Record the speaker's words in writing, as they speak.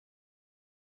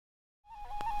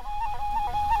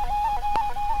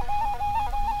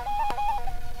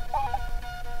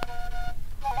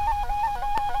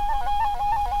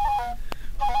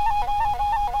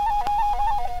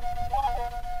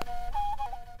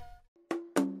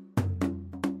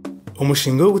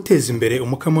Umushinga wo guteza imbere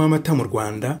umukamo w'amata mu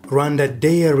Rwanda, Rwanda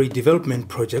Dairy Development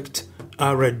Project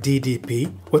RDDP,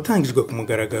 watangijwe ku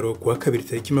mugaragaro kuwa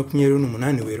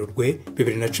 2/28 Werurwe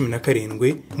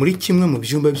 2017 muri kimwe mu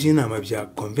byumba by'inama bya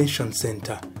Convention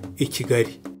Center i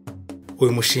Kigali.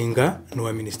 Uyu mushinga ni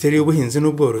wa Minisiteri y'Ubuhinzi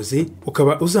n'Ubworozi,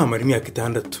 ukaba uzamara imyaka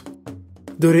 6.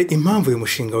 Dore impamvu uyu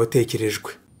mushinga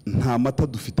watekerejwe. Nta mata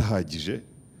dufite ahagije.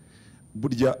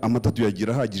 Burya amata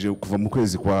tuyagira ahagije kuva mu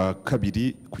kwezi kwa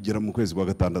 2 kugera mu kwezi kwa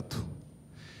 6.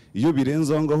 Iyo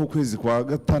birenze aho ngaho kwezi kwa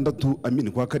 6,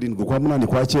 amini kwa 7, kwa 8,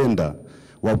 kwa 9,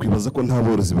 wakwibaza ko nta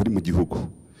borozi bari mu gihugu.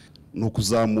 No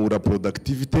kuzamura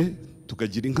productivity,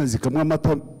 tukagira inka zikamwa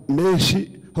amata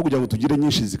menshi aho kugira ngo tugire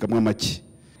nyinshi zikamwa make.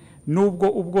 Nubwo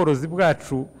ubworozi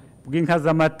bwacu bw'inka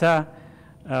z'amata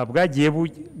bwagiye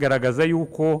bugaragaza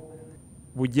yuko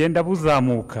bugenda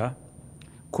buzamuka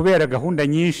kubera gahunda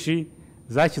nyinshi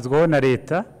zashyizweho na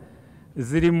leta,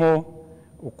 zirimo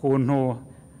ukuntu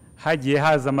hagiye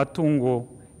haza amatungo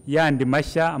yandi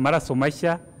mashya, amaraso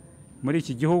mashya muri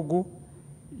iki gihugu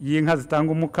y'inka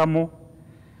zitanga umukamo.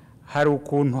 Hari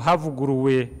ukuntu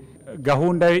havuguruwe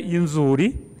gahunda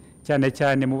y'inzuri cyane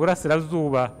cyane mu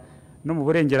burasirazuba no mu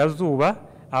burengerazuba,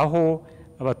 aho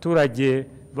abaturage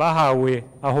bahawe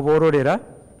aho bororera,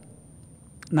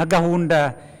 na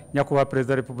gahunda nyakubahwa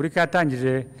Perezida wa Repubulika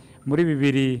yatangije muri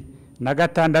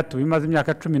 2006 bimaze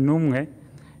imyaka 11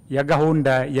 ya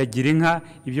gahunda ya Girinka.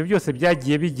 Ibyo byose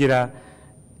byagiye bigira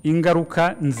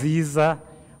ingaruka nziza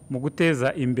mu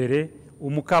guteza imbere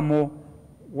umukamo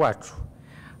wacu.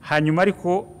 Hanyuma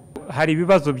ariko hari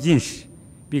ibibazo byinshi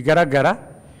bigaragara.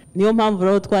 Niyo mpamvu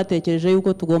rero twatekereje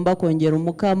yuko tugomba kongera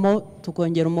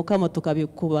umukamo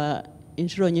tukabikuba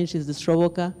inshuro nyinshi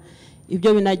zishoboka.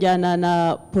 Ibyo binajyana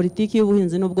na politiki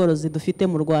y'ubuhinzi n'ubworozi dufite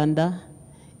mu Rwanda.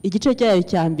 Igice cyayo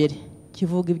cya mbere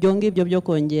kivuga ibyo ngibyo byo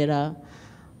kongera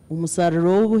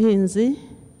umusaruro w'ubuhinzi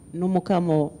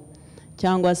n'umukamo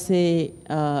cyangwa se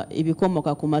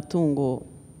ibikomoka ku matungo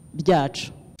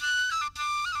byacu.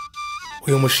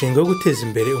 Uyu mushinga wo guteza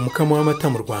imbere umukamo w'amata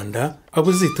mu Rwanda,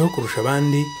 abuzitaho kurusha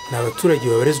abandi ni abaturage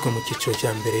babarizwa mu cyiciro cya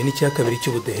mbere n'icya kabiri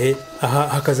cy'ubudehe. Aha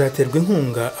hakazaterwa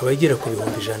inkunga abagera ku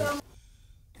 100,000.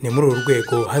 Ni muri uru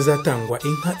rwego hazatangwa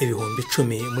inka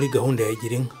 10,000 muri gahunda ya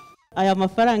Girinka. Aya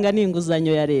mafaranga ni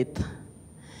inguzanyo ya leta.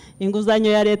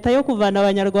 Inguzanyo ya leta yo kuvana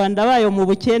abanyarwanda bayo mu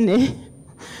bukene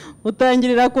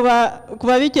utangirira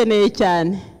kuba bikeneye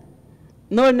cyane.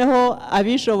 Noneho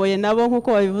abishoboye nabo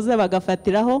nkuko babivuze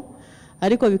bagafatiraho,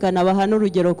 ariko bikanabaha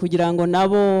n'urugero kugira ngo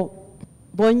nabo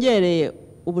bongere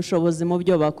ubushobozi mu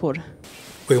byo bakora.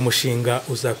 Uyu mushinga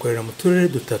uzakorera mu turere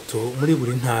 3 muri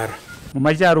buri ntara. Mu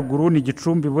majyaruguru ni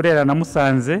Gicumbi, Burera na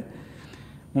Musanze.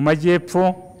 Mu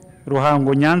majyepfo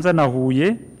Ruhango, Nyanza na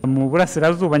Huye. Mu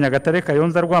burasirazuba Nyagatare,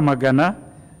 Kayonza, Rwamagana.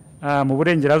 Mu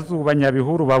burengerazuba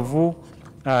Nyabihu, Rubavu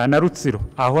na Rutsiro.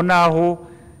 Aho naho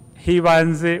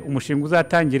hibanze umushinga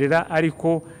uzatangirira,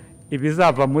 ariko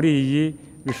ibizava muri iyi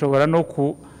bishobora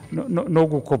no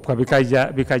gukopwa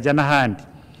bikajya n'ahandi.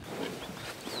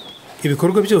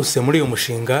 Ibikorwa byose muri uyu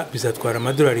mushinga bizatwara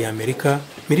amadolari y'Amerika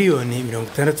miliyoni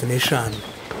 65.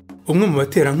 Umwe mu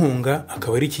baterankunga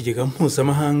akaba ari ikigega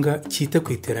mpuzamahanga cyita ku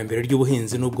iterambere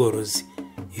ry'ubuhinzi n'ubworozi,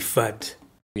 IFAD.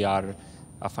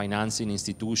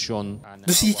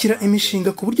 Dushyigikira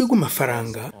imishinga ku buryo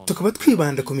bw'amafaranga, tukaba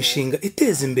twibanda ku mishinga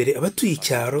iteza imbere abatuye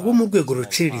icyaro bo mu rwego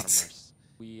ruciriritse.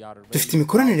 Dufite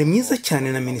imikoranire myiza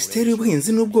cyane na Minisiteri y'Ubuhinzi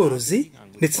n'Ubworozi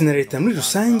ndetse na leta muri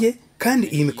rusange, kandi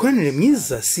iyi mikoranire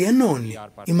myiza si ya none,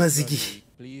 imaze igihe.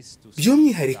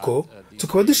 By'umwihariko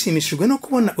tukaba dushimishijwe no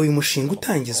kubona uyu mushinga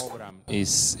utangizwa.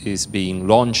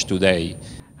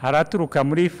 Haraturuka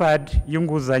muri IFAD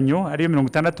y'inguzanyo ariyo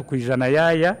 60%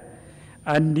 yaya,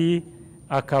 andi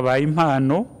akaba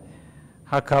impano,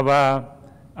 hakaba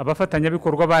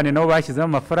abafatanyabikorwa bane nabo bashyizemo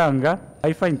amafaranga,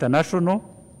 IFA International.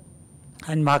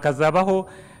 Hanyuma hakazabaho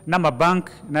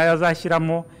n'amabanki nayo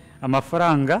azashyiramo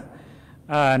amafaranga,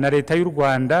 na leta y'u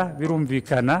Rwanda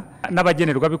birumvikana,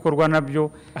 n'abagenerwabikorwa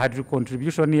nabyo hari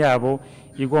contribution yabo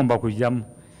igomba kujyamo.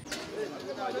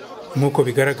 Nk'uko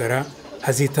bigaragara,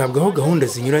 hazitabwaho gahunda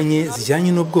zinyuranye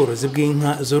zijyanye n'ubworozi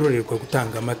bw'inka zororerwa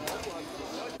gutanga amata.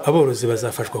 Aborozi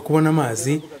bazafashwa kubona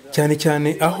amazi, cyane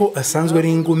cyane aho asanzwe ari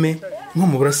ingume nko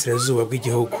mu burasirazuba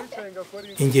bw'igihugu.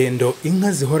 Ingendo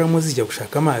inka zihoramo zijya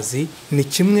gushaka amazi ni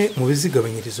kimwe mu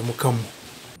bizigabanyiriza umukamo.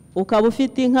 Ukaba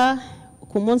ufite inka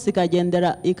ku munsi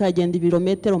ikagenda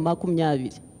ibirometero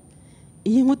 20.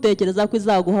 Iyi nkutekereza ko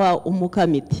izaguha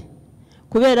umukamiti,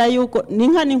 kubera yuko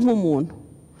n'inka ni nk'umuntu.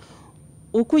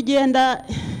 Uko ugenda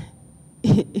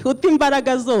ihute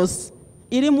imbaraga zose,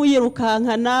 irimo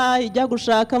yirukankana ijya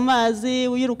gushaka amazi,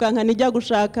 wirukankana ijya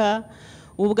gushaka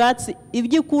ubwatsi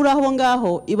ibyo ikura aho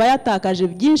ngaho iba yatakaje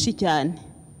byinshi cyane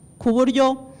ku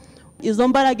buryo izo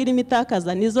mbaraga irimo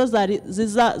itakaza nizo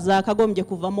zakagombye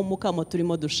kuvamo umukamo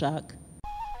turimo dushaka.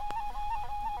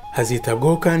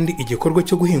 Hazitabwaho kandi igikorwa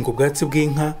cyo guhinga ubwatsi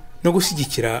bw'inka no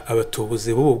gushyigikira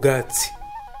abatubuzi b'ubu bwatsi.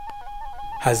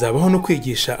 Hazabaho no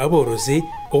kwigisha aborozi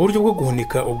uburyo bwo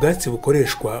guhunika ubwatsi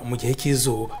bukoreshwa mu gihe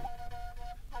cy'izuba.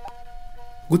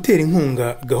 Gutera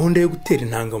inkunga gahunda yo gutera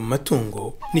intanga mu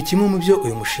matungo ni kimwe mu byo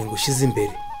uyu mushinga ushyize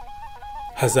imbere.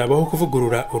 Hazabaho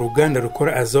kuvugurura uruganda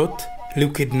rukora azote,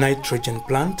 liquid nitrogen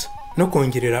plant, no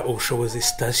kongerera ubushobozi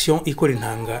station ikora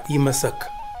intanga y'Imasaka.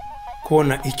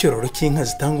 Kubona icyororo cy'inka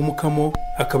zitanga umukamo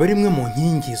akaba ari imwe mu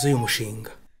nkingi z'uyu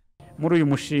mushinga. Muri uyu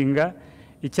mushinga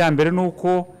icyambere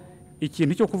nuko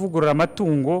ikintu cyo kuvugurura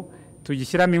amatungo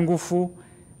tugishyiramo ingufu,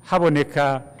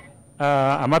 haboneka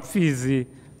amapfizi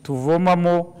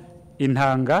tuvomamo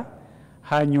intanga,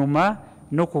 hanyuma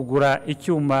no kugura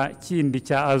icyuma kindi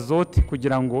cya azote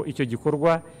kugira ngo icyo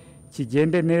gikorwa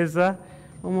kigende neza.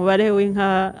 Umubare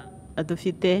w'inka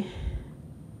dufite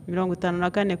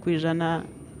 54%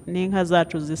 n'inka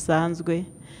zacu zisanzwe,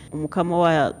 umukamo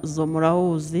wazo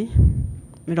murawuzi.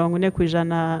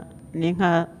 40%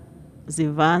 n'inka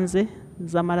zivanze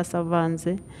z'amaraso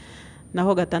avanze,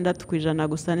 naho 6%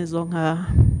 gusa nizo nka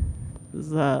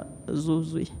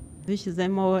zuzuye.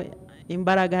 Dushyizemo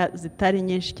imbaraga zitari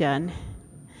nyinshi cyane,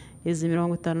 izi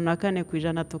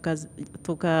 54%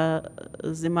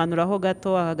 tukazimanuraho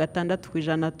gato,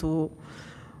 6%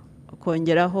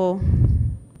 tukongeraho.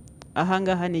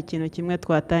 Ahangaha ni ikintu kimwe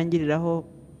twatangiriraho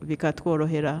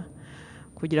bikatworohera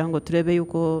kugira ngo turebe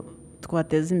yuko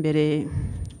twateza imbere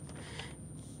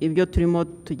ibyo turimo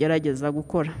tugerageza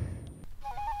gukora.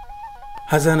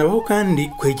 Hazanabaho kandi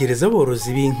kwegereza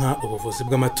aborozi b'inka ubuvuzi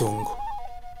bw'amatungo.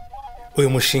 Uyu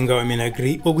mushinga wa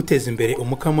Minagri wo guteza imbere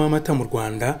umukamo w'amata mu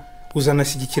Rwanda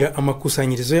uzanashyigikira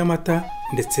amakusanyirizo y'amata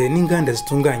ndetse n'inganda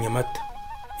zitunganya amata.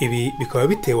 Ibi bikaba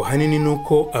bitewe ahanini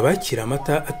nuko abakira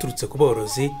amata aturutse ku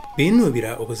borozi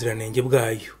binubira ubuziranenge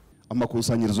bwayo.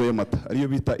 Amakusanyirizo y'amata ariyo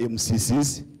bita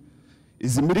MCCs,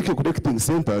 izi milk collecting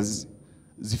centers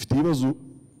zifite ibibazo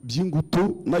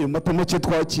by'ingutu n'ayo mata make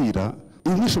twakira.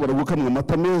 Inka ishobora gukamwa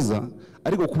amata meza,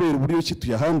 ariko kubera uburyo ki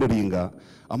tuyahandoringa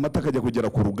amata akajya kugera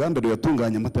ku ruganda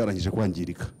ruyatunganya amata yarangije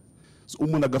kwangirika.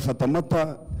 Umuntu agafata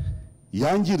amata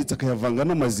yangiritse akayavanga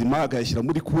n'amazima akayashyira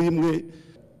muri kuimwe,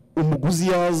 umuguzi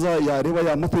yaza yareba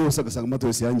ya mata yose agasanga amata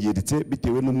yose yangiritse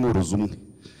bitewe n'umworozi umwe.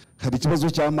 Hari ikibazo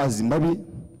cy'amazi mabi,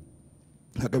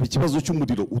 hakaba ikibazo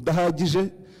cy'umuriro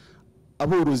udahagije.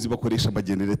 Aborozi bakoresha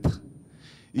amagenereta,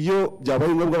 iyo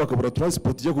byabaye ngombwa bakabura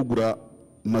transport yo kugura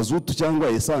mazutu cyangwa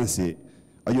essence,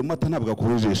 ayo mata ntabwo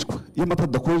akonjeshwa. Iyo mata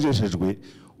adakonjeshejwe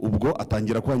ubwo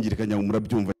atangira kwangirika, nyamura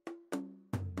byumva.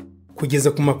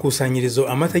 Kugeza ku makusanyirizo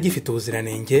amata gifite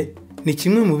ubuziranenge ni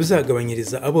kimwe mu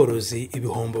bizagabanyiriza aborozi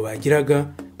ibihombo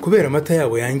bagiraga kubera amata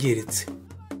yabo yangiritse.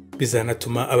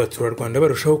 Bizanatuma abaturarwanda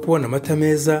barushaho kubona amata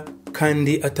meza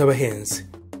kandi atabahenze.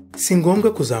 Si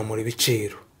ngombwa kuzamura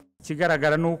ibiciro.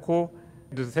 Kigaragara nuko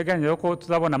duteganya ko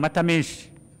tuzabona amata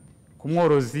menshi ku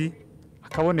mworozi,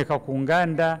 akaboneka ku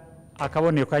nganda,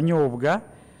 akaboneka anyobwa.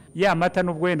 Ya mata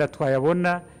n'ubwo wenda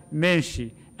twayabona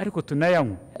menshi ariko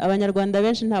tunayanywa. Abanyarwanda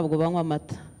benshi ntabwo banywa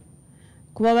amata.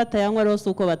 Kuba batayanywa rero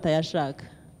uko batayashaka,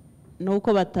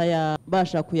 nuko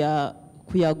batayabasha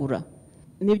kuyagura.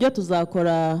 Nibyo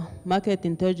tuzakora market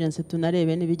intelligence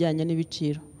tunarebe n'ibijyanye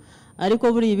n'ibiciro,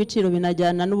 ariko buri ibiciro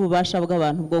binajyana n'ububasha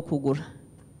bw'abantu bwo kugura.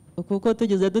 Kuko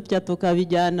tugize dutya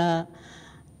tukabijyana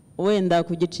wenda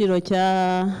ku giciro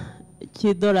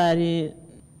cy'idolari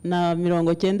na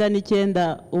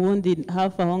 99, ubundi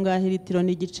hafi aho ngaho litiro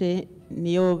n'igice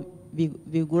niyo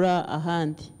bigura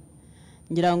ahandi.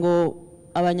 Ngira ngo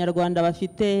abanyarwanda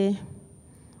bafite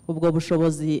ubwo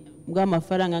bushobozi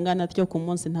bw'amafaranga angana atyo ku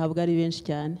munsi ntabwo ari benshi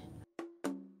cyane.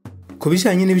 Ku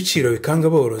bijyanye n'ibiciro bikanga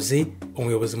aborozi,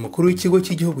 umuyobozi mukuru w'ikigo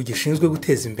cy'igihugu gishinzwe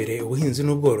guteza imbere ubuhinzi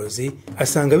n'ubworozi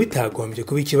asanga bitagombye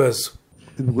kuba ikibazo.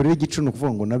 Ubwo rero igiciro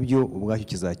ukuvuga ngo nabyo ubwacyo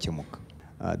kizakemuka.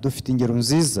 Dufite ingero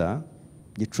nziza,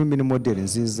 Gicumbi ni model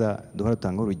nziza duhora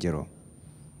tanga urugero.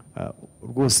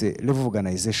 Rwose level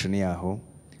organization yaho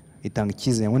itanga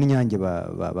icyizere ngo n'Inyange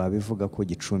babivuga ko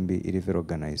Gicumbi iri very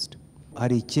organized.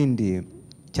 Hari ikindi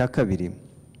cya kabiri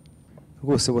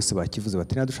rwose bose bakivuze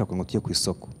bati dushaka ngo tujye ku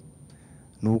isoko,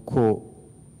 nuko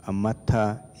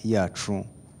amata yacu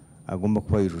agomba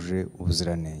kuba yujuje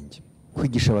ubuziranenge.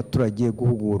 Kwigisha abaturage,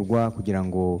 guhugurwa kugira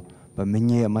ngo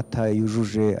bamenye amata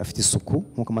yujuje afite isuku,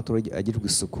 nkuko amata agirirwa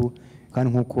isuku,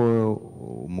 kandi nkuko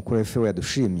umukuru w'FAO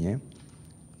yadushimye,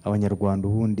 abanyarwanda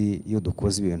ubundi iyo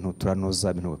dukoze ibintu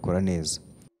turanoza ibintu bakora neza.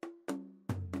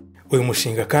 Uyu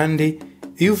mushinga kandi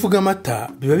iyo uvuga amata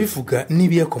biba bivuga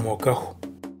n'ibiyakomokaho.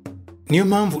 Niyo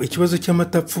mpamvu ikibazo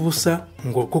cy'amata apfa ubusa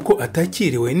ngo kuko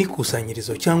atakiriwe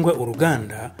n'ikusanyirizo cyangwa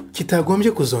uruganda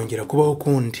kitagombye kuzongera kubaho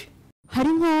kundi. Hari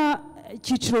nka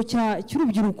cyiciro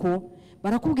cy'urubyiruko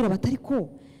barakubwira batari ko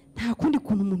nta kundi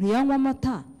kuntu umuntu yanywa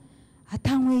amata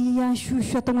atanyweye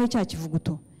yashyushyu atanyweye cya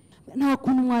kivuguto, nta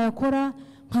kuntu mwayakora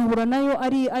nkahura nayo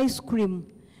ari ice cream,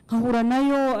 nkahura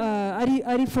nayo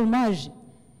ari fromage.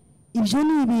 Ibyo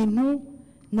ni ibintu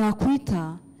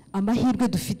nakwita amahirwe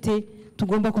dufite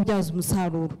tugomba kubyaza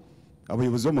umusaruro.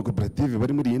 Abayobozi b'amakoperative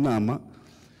bari muri iyi nama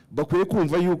bakwiye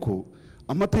kumva yuko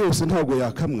amata yose ntabwo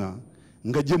yakamwa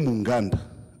ngo ajye mu nganda,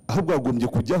 ahubwo agombye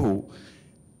kujyaho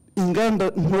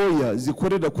inganda ntoya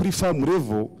zikorera kuri farm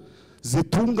level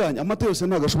zitunganya amata yose.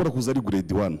 Ntabwo ashobora kuza ari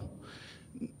grade 1,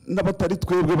 n'abatari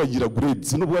twebwe bagira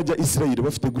grades, n'ubwo bajya Israel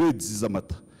bafite grades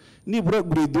z'amata. Nibura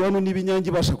grade 1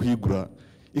 n'ibinyange basha kuyigura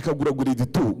ikagura grade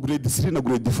 2, grade 3 na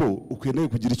grade 4, ukeneye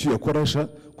kugira icyo yakorasha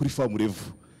kuri farm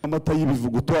level. Amata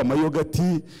y'ibivuguto,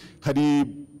 amayogati, hari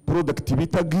product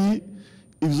bita ghee,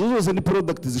 izo zose ni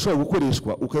product zishobora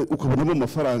gukoreshwa ukabonamo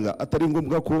amafaranga, atari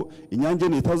ngombwa ko inyange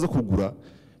nitaza kugura.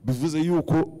 Bivuze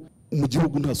yuko mu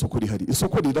gihugu nta soko rihari.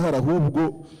 Isoko rirahari,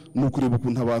 ahubwo ni ukureba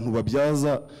ukuntu abantu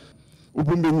babyaza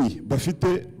ubumenyi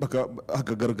bafite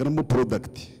hakagaragaramo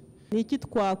product. Niki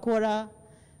twakora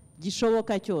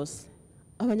gishoboka cyose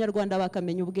Abanyarwanda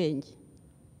bakamenya ubwenge,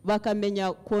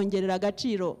 bakamenya kongerera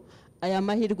agaciro aya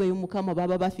mahirwe y'umukamo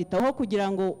baba bafite, aho kugira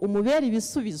ngo umubere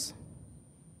ibisubizo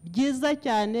byiza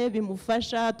cyane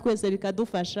bimufasha twese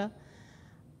bikadufasha.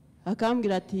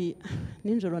 Akambwira ati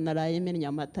ninjoro naraye mennye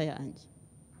amata yanjye.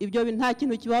 Ibyo nta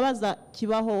kintu kibabaza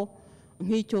kibaho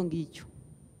nk'icyo ngicyo.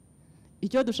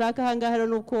 Icyo dushaka hangaha rero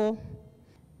nuko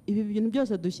ibi bintu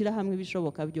byose dushyira hamwe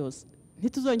bishoboka byose.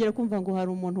 Ntituzongere kumva ngo hari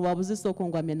umuntu wabuze isoko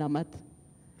ngo amena amata.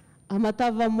 Amata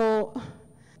avamo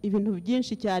ibintu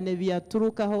byinshi cyane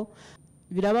biyaturukaho.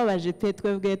 Birababaje pe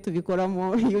twebwe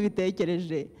tubikoramo iyo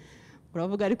bitekereje.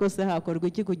 Uravuga ariko se hakorwa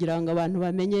iki kugira ngo abantu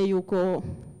bamenye yuko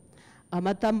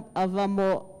amata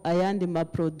avamo ayandi ma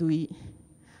produit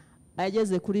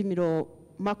ageze kuri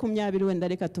 20 wenda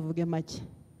reka tuvuge make,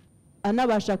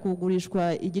 anabasha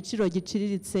kugurishwa igiciro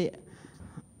giciriritse,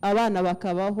 abana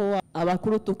bakabaho,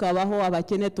 abakuru tukabaho,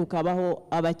 abakene tukabaho,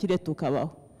 abakire tukabaho.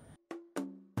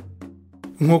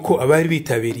 Nk'uko abari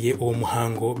bitabiriye uwo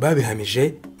muhango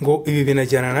babihamije ngo ibi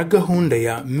binajyana na gahunda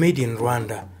ya Made in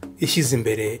Rwanda ishyize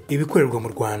imbere ibikorerwa mu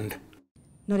Rwanda.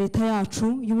 Na leta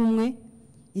yacu y'ubumwe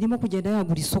irimo kugenda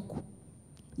yagura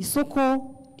isoko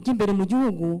ry'imbere mu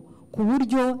gihugu ku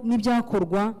buryo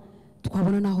n'ibyakorwa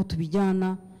twabona naho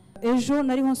tubijyana. Ejo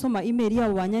nariho nsoma email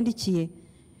yabo banyandikiye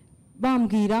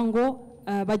bambwira ngo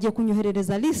bagiye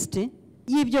kunyoherereza liste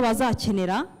y'ibyo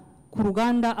bazakenera ku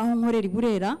ruganda aho nkorera i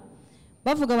Burera.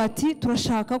 Bavuga bati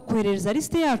turashaka koherereza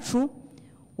liste yacu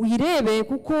uyirebe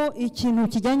kuko ikintu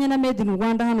kijyanye na Made in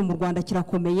Rwanda hano mu Rwanda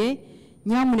kirakomeye.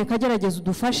 Nyamuneka gerageza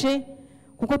udufashe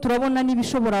kuko turabona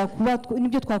nibishobora kuba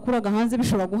nibyo twakuraga hanze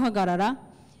bishobora guhagarara.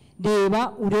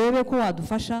 Reba urebe ko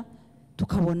wadufasha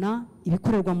tukabona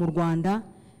ibikorerwa mu Rwanda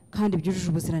kandi byujuje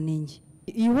ubuziranenge.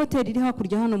 Iyi hotel iri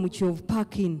hakurya hano mu Kiyovu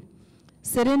Parking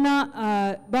Serena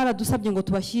baradusabye ngo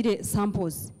tubashyire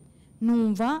samples.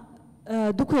 Numva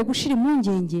dukwiye gushira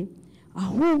impungenge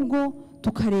ahubwo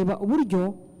tukareba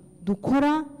uburyo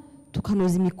dukora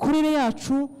tukanoza imikorere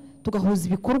yacu, tugahuza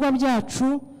ibikorwa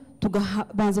byacu,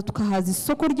 tugabanza tukahaza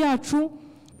isoko ryacu.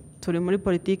 Turi muri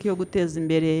politiki yo guteza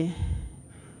imbere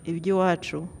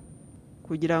iby'iwacu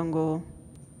kugira ngo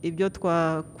ibyo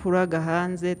twakuraga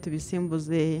hanze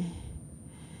tubisimbuze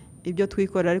ibyo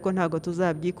twikorera, ariko ntago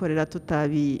tuzabyikorera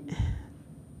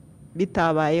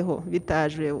bitabayeho,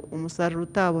 bitaje umusaruro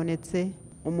utabonetse,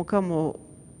 umukamo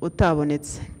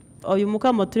utabonetse. Uyu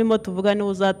mukamo turimo tuvuga ni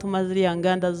uzatuma ziriya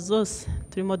nganda zose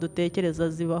turimo dutekereza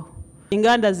zibaho.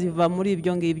 Inganda ziva muri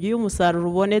ibyo ngibyo. Iyo umusaruro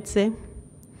ubonetse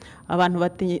abantu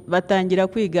batangira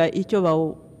kwiga icyo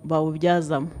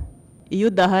bawubyazamo. Iyo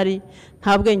udahari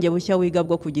nta bwenge bushya wiga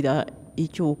bwo kugira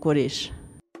icyo ukoresha.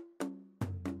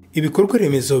 Ibikorwa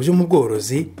remezo byo mu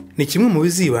bworozi ni kimwe mu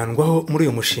bizibandwaho muri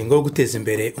uyu mushinga wo guteza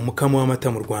imbere umukamo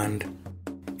w'amata mu Rwanda.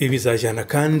 Ibi bizajyana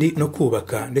kandi no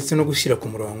kubaka ndetse no gushyira ku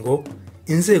murongo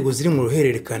inzego ziri mu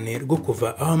ruhererekane rwo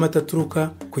kuva aho amata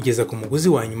aturuka kugeza ku muguzi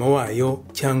wa nyuma wayo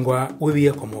cyangwa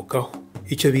w'ibiyakomokaho,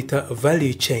 icyo bita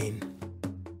value chain.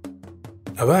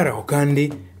 Abari aho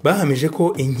kandi bahamije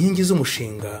ko inkingi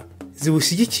z'umushinga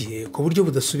ziwushyigikiye ku buryo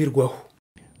budasubirwaho.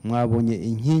 Mwabonye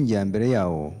inkingi ya mbere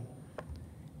yawo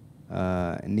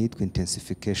nitwa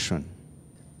intensification,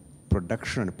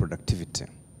 production and productivity.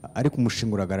 Ariko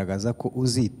umushinga uragaragaza ko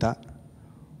uzita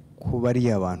ku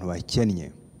bariya abantu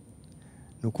bakennye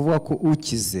ni ukuvuga ko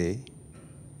ukize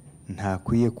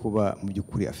ntakwiye kuba mu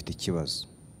by'ukuri afite ikibazo.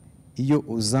 Iyo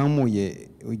uzamuye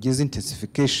ugeze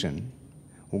intensification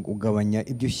ugabanya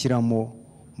ibyo ushyiramo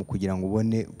mu kugira ngo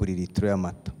ubone buri litiro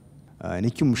y'amata.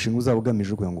 Nicyo umushinga uzaba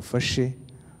ugamije kugira ngo ufashe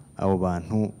abo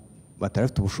bantu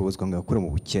batarafite ubushobozi ngo bakure mu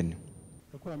bukene.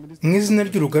 Mu izina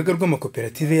ry'urugaga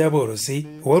rw'amakoperative y'aborozi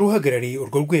wari uhagarariye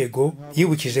urwo rwego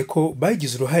yibukije ko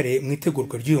bagize uruhare mu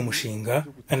itegurwa ry'uyu mushinga,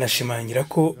 anashimangira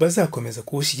ko bazakomeza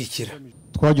kuwushyigikira.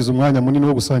 Twagize umwanya munini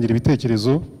wo gusangira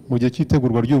ibitekerezo mu gihe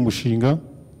cy'itegurwa ry'uyu mushinga.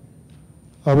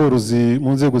 Aborozi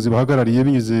mu nzego zibahagarariye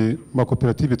binyuze mu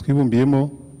makoperative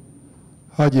twibumbiyemo,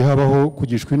 hagiye habaho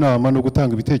kugishwa inama no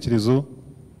gutanga ibitekerezo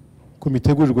ku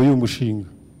mitegurirwe y'uyu mushinga.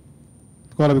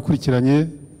 Twarabikurikiranye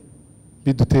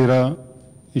bidutera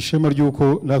ishema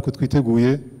ry'uko natwe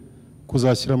twiteguye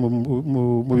kuzashyira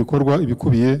mu bikorwa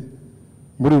ibikubiye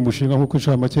muri uyu mushinga nk'uko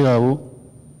inshamake yawo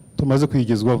tumaze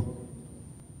kwigezwaho.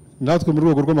 Natwe mu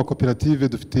rwego rw'amakoperative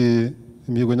dufite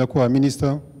imihigo nyakubahwa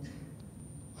minisita,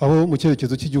 aho mu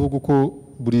cyerekezo cy'igihugu ko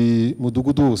buri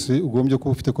mudugudu wose ugombye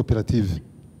kuba ufite koperative.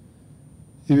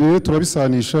 Ibi rero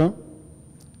turabisanisha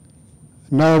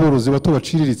n'aborozi bato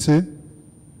baciriritse,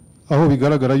 aho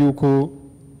bigaragara yuko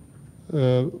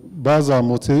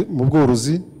bazamutse mu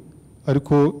bworozi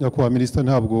ariko nyakubahwa minisita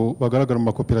ntabwo bagaragara mu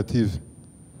makoperative.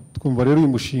 Twumva rero uyu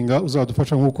mushinga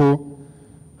uzadufasha nk'uko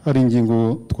hari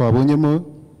ingingo twabonyemo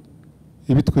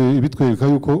ibitwereka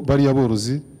yuko bari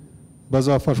aborozi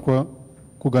bazafashwa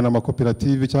kugana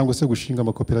amakoperative cyangwa se gushinga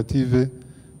amakoperative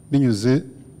binyuze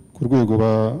ku rwego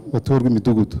batorwa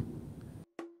imidugudu.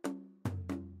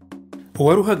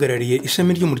 Uwari uhagarariye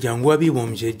ishami ry'umuryango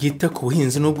w'abibumbye ryita ku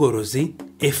buhinzi n'ubworozi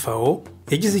FAO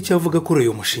yagize icyo avuga kuri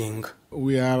uyu mushinga.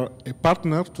 We are a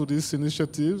partner to these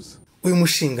initiatives. Uyu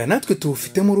mushinga natwe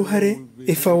tuwufitemo uruhare,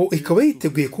 FAO ikaba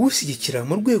yiteguye kuwushyigikira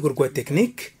mu rwego rwa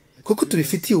tekinike kuko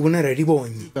tubifitiye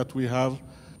ubunararibonye.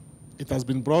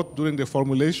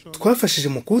 Twafashije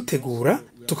mu kuwutegura,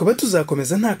 tukaba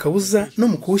tuzakomeza nta kabuza no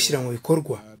mu kuwushyira mu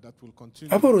bikorwa.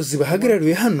 Aborozi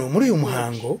bahagarariwe hano muri uyu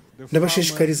muhango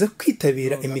ndabashishikariza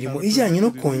kwitabira imirimo ijyanye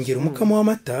no kongera umukamo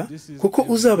w'amata kuko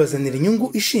uzabazanira inyungu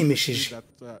ishimishije.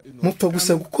 Mupfa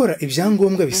gusa gukora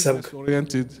ibyangombwa bisabwa.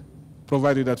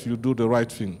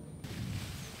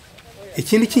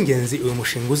 Ikindi cy'ingenzi uyu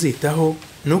mushinga uzitaho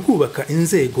ni ukubaka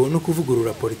inzego no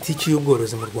kuvugurura politiki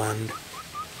y'ubworozi mu Rwanda.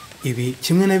 Ibi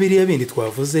kimwe na biriya bindi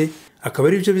twavuze akaba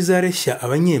ari byo bizareshya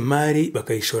abanyemari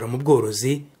bakayishora mu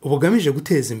bworozi ubugamije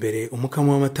guteza imbere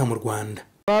umukamo w'amata mu Rwanda.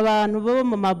 Abantu bo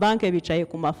mu mabanki bicaye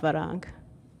ku mafaranga,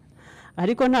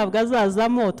 ariko ntabwo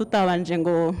azazamo tutabanje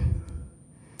ngo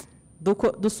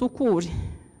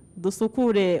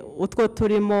dusukure utwo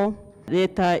turimo,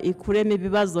 leta ikuremo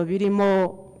ibibazo birimo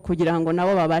kugira ngo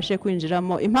nabo babashe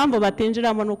kwinjiramo. Impamvu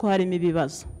batinjiramo nuko harimo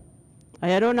ibibazo.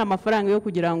 Aya rero ni amafaranga yo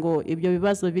kugira ngo ibyo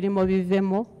bibazo birimo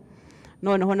bivemo,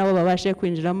 noneho nabo babashe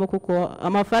kwinjiramo kuko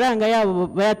amafaranga yabo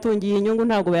bayatungiye inyungu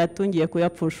ntabwo bayatungiye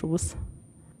kuyapfusha ubusa.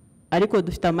 Ariko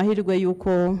dufite amahirwe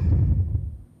yuko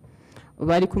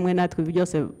bari kumwe natwe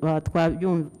byose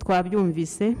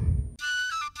twabyumvise.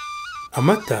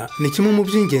 Amata ni kimwe mu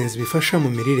by'ingenzi bifasha mu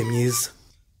mirire myiza.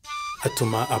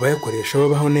 Atuma abayakoresha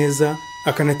babaho neza,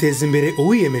 akanateza imbere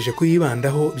uwiyemeje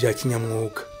kuyibandaho bya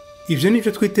kinyamwuga. Ibyo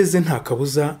nibyo twiteze nta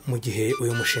kabuza mu gihe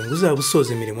uyu mushinga uzaba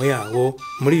usoza imirimo yawo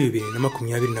muri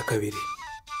 2022.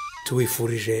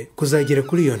 Tuwifurije kuzagera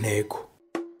kuri iyo ntego.